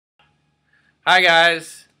Hi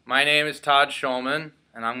guys, my name is Todd Schulman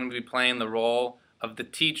and I'm going to be playing the role of the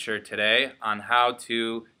teacher today on how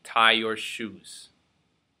to tie your shoes.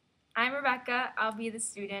 I'm Rebecca. I'll be the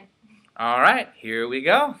student. Alright, here we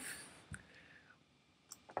go.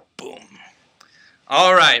 Boom.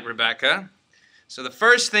 Alright, Rebecca. So the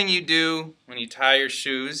first thing you do when you tie your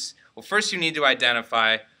shoes, well, first you need to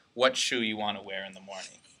identify what shoe you want to wear in the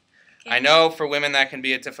morning. Okay. I know for women that can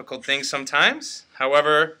be a difficult thing sometimes.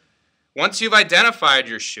 However, once you've identified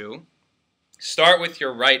your shoe, start with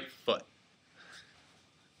your right foot.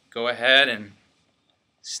 Go ahead and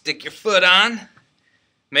stick your foot on.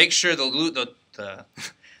 Make sure the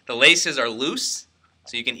laces are loose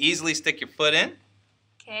so you can easily stick your foot in.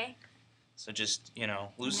 Okay. So just,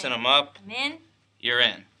 loosen them up. I'm in. You're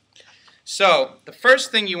in. So the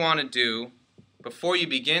first thing you want to do before you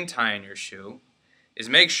begin tying your shoe is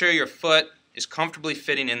make sure your foot is comfortably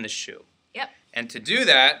fitting in the shoe. Yep. And to do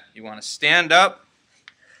that, you want to stand up,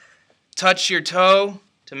 touch your toe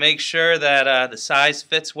to make sure that the size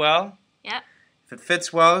fits well. Yep. If it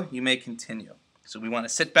fits well, you may continue. So we want to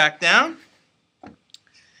sit back down.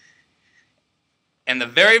 And the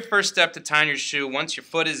very first step to tying your shoe, once your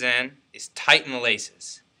foot is in, is tighten the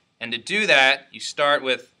laces. And to do that, you start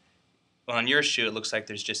with, well, on your shoe it looks like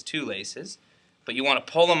there's just 2 laces. But you want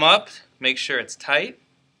to pull them up, make sure it's tight.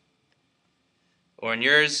 Or in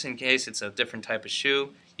yours, in case it's a different type of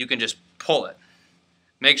shoe, you can just pull it.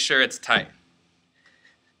 Make sure it's tight.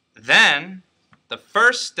 Then, the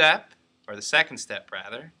first step, or the second step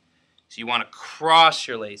rather, is you want to cross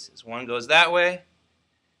your laces. One goes that way,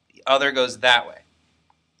 the other goes that way.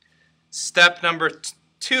 Step number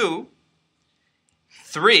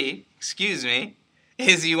 3,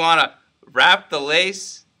 is you want to wrap the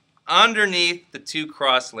lace underneath the 2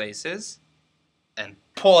 cross laces and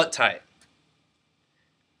pull it tight.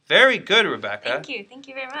 Very good, Rebecca. Thank you. Thank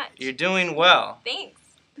you very much. You're doing well. Thanks.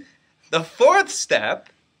 The 4th step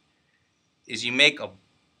is you make a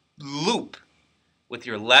loop with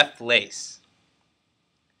your left lace.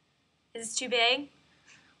 Is this too big?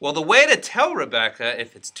 Well, the way to tell, Rebecca,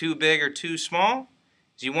 if it's too big or too small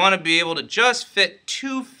is you want to be able to just fit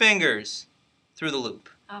 2 fingers through the loop.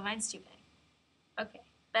 Oh, mine's too big. Okay,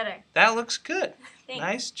 better. That looks good. Thanks.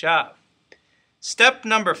 Nice job. Step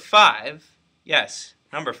number 5, yes,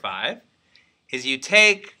 number 5, is you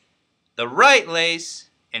take the right lace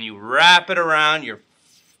and you wrap it around your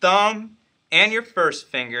thumb and your first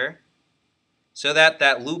finger so that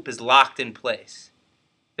that loop is locked in place.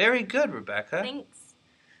 Very good, Rebecca. Thanks.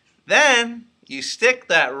 Then you stick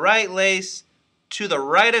that right lace to the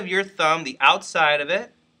right of your thumb, the outside of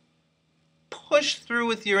it, push through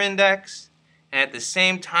with your index, and at the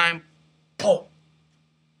same time, pull.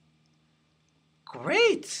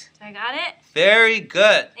 Great. So I got it? Very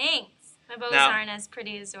good. Thanks. My bows Now- aren't as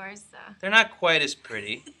pretty as yours, so. They're not quite as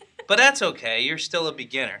pretty, but that's okay. You're still a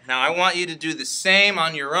beginner. Now I want you to do the same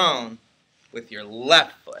on your own with your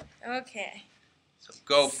left foot. Okay. So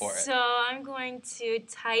go for it. So I'm going to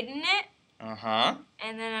tighten it, Uh-huh.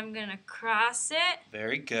 and then I'm going to cross it,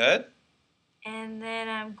 Very good. and then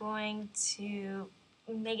I'm going to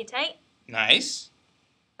make it tight. Nice.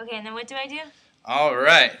 Okay, and then what do I do? All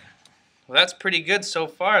right. Well, that's pretty good so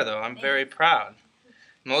far, though. I'm very proud.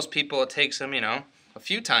 Most people, it takes them, a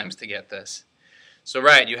few times to get this. So,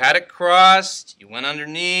 right, you had it crossed, you went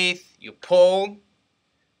underneath, you pulled.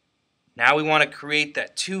 Now we want to create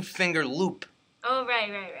that 2-finger loop. Oh,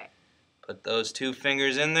 right. Put those 2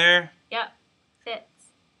 fingers in there. Yep, fits.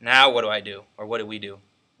 Now what do I do? Or what do we do?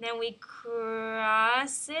 Then we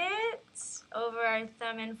cross it over our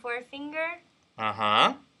thumb and forefinger,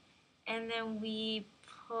 Uh-huh. and then we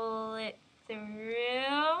pull it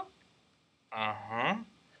through Uh-huh.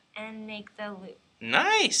 and make the loop.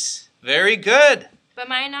 Nice. Very good. But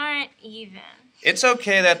mine aren't even. It's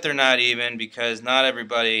okay that they're not even because not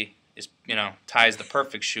everybody is, ties the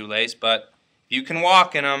perfect shoelace, but if you can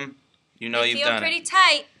walk in them, you've done it. They feel pretty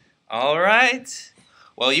tight. All right.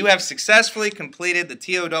 Well, you have successfully completed the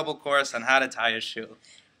TO Double course on how to tie a shoe.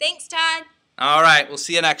 Thanks, Todd. All right. We'll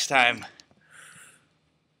see you next time.